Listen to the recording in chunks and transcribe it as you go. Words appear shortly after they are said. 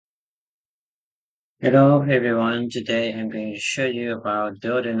Hello everyone, today I'm going to show you about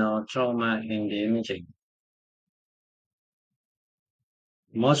duodenal trauma in the imaging.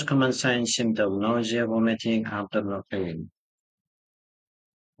 Most common signs, symptom, nausea, vomiting, abdominal pain.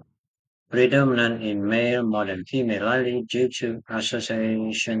 Predominant in male more than female, likely due to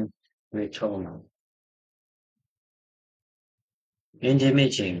association with trauma. In the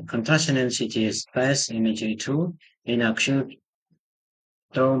imaging, contrast intensity is best imaging tool in acute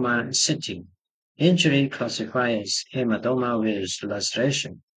trauma setting. Injury classifies hematoma with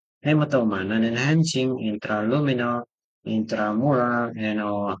lacerations. Hematoma, non-enhancing intraluminal, intramural, and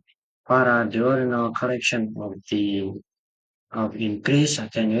or paraduodenal correction of increased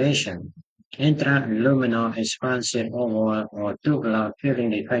attenuation. Intraluminal expansive oval or tubular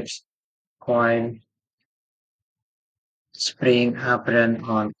filling defects, coil spring apparent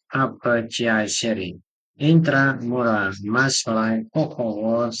on upper GI series. Intramural mass-like focal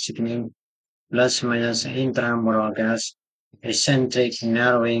wall thickening plus minus intramural gas, eccentric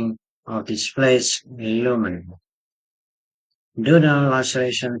narrowing of displaced lumen, duodenal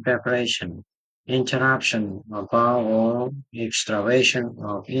laceration preparation, interruption of bowel extravasation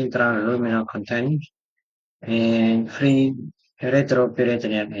of intraluminal content, and free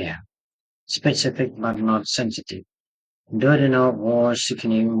retroperitoneal air, specific but not sensitive. Duodenal wall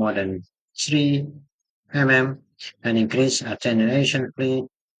thickening more than 3 mm and increased attenuation fluid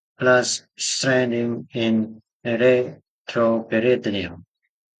plus stranding in retroperitoneum,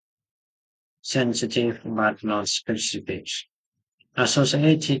 sensitive but not specific.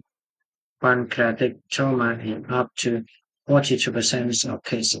 Associated pancreatic trauma in up to 42% of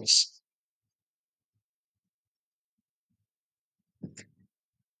cases.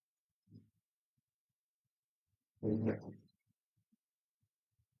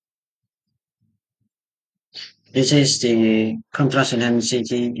 This is the contrast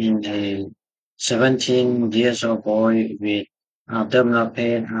intensity in a 17 years old boy with abdominal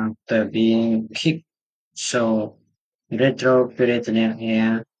pain after being kicked. So retroperitoneal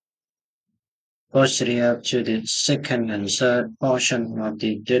air posterior to the second and third portion of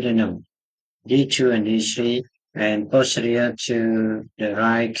the duodenum, D2 and D3, and posterior to the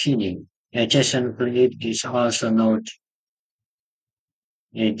right kidney. Adjacent fluid is also noted.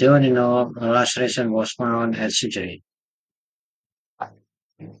 A duodenal laceration was found at surgery.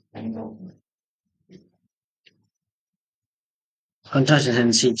 Contrast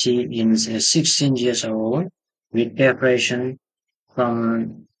intensity in a 16 years old with preparation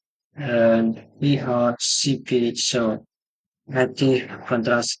from ERCP, so active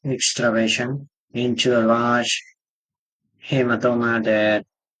contrast extravasation into a large hematoma that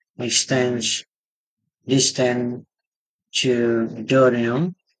extends distant to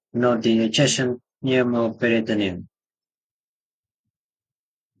duodenum, not the adjacent pneumoperitoneum.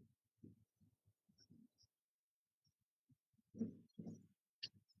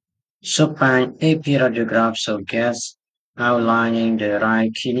 Supine AP radiographs of gas outlining the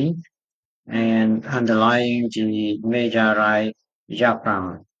right kidney and underlying the major right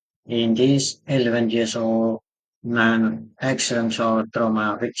diaphragm. In this 11 years old non-accidental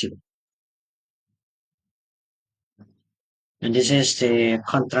trauma victim. And this is the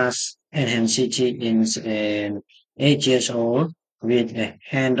contrast intensity in an 8 years old with a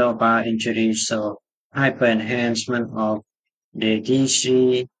handlebar injury, so hyperenhancement of the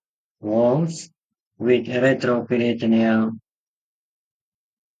D3 walls with retroperitoneal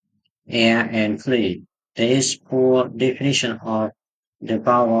air and fluid. There is poor definition of the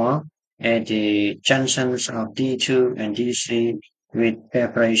bowel at the junctions of D2 and D3 with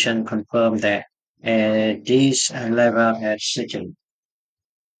preparation confirmed that at this level at second.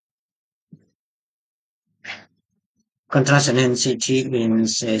 Contrast intensity in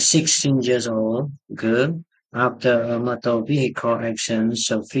a 16 years old girl after a motor vehicle accident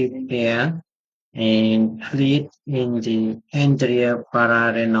severe and fluid in the anterior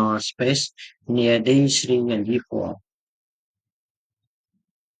pararenal space near D3 and D4.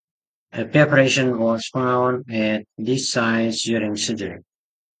 A preparation was found at this site during surgery.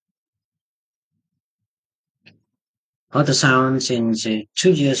 Ultrasounds in the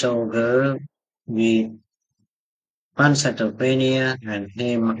 2 years old girl with pancytopenia and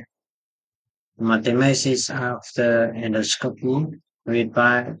hematemesis after endoscopy with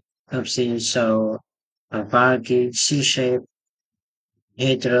biopsy show a bulky C-shaped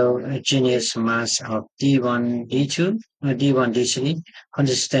heterogeneous mass of D1, D2, or D1, D3,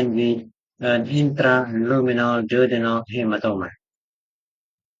 consistent with an intraluminal duodenal hematoma.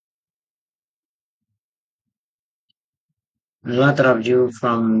 Lateral view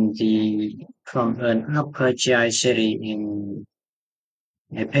from an upper GI series in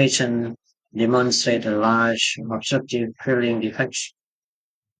a patient demonstrate a large obstructive filling defect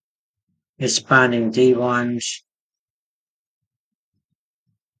spanning D1s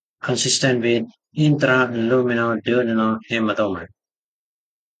consistent with intraluminal duodenal hematoma.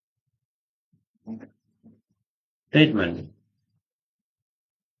 Treatment: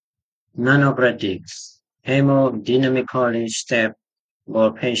 non-operative hemodynamically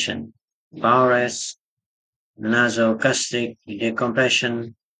stable patient, bowel rest, nasogastric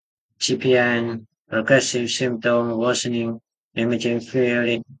decompression, TPN, progressive symptom worsening, limiting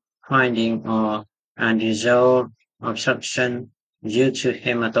fluid finding or undissolved obstruction due to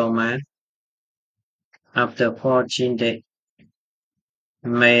hematoma after 14 days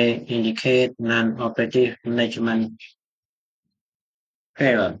may indicate non-operative management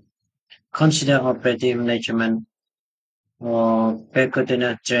failure. Consider operative management or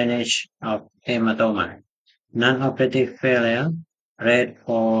percutaneous drainage of hematoma. Non-operative failure rate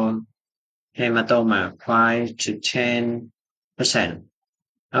for hematoma 5 to 10%.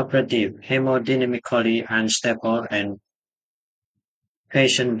 Operative hemodynamically unstable and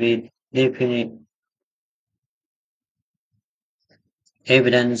patient with definite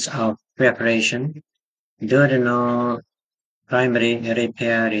evidence of preparation. Duodenal primary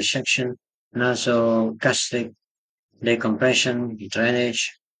repair resection, nasogastric decompression,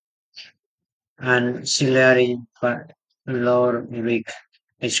 drainage, ancillary caloric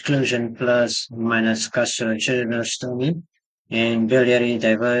exclusion plus minus gastrointestinal and biliary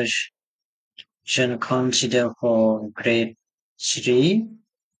diversion considered for grade 3,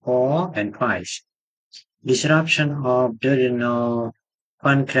 4, and 5. Disruption of duodenal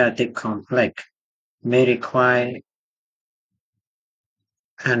pancreatic complex may require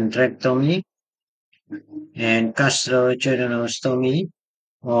andrectomy and gastrointestinal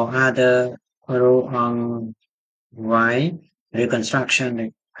or other Roentgen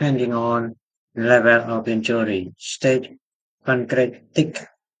reconstruction depending on level of injury. Stage pancreatic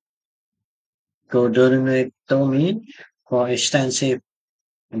duodenectomy for extensive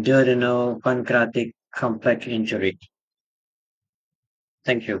duodenal pancreatic complex injury.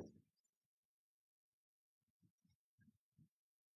 Thank you.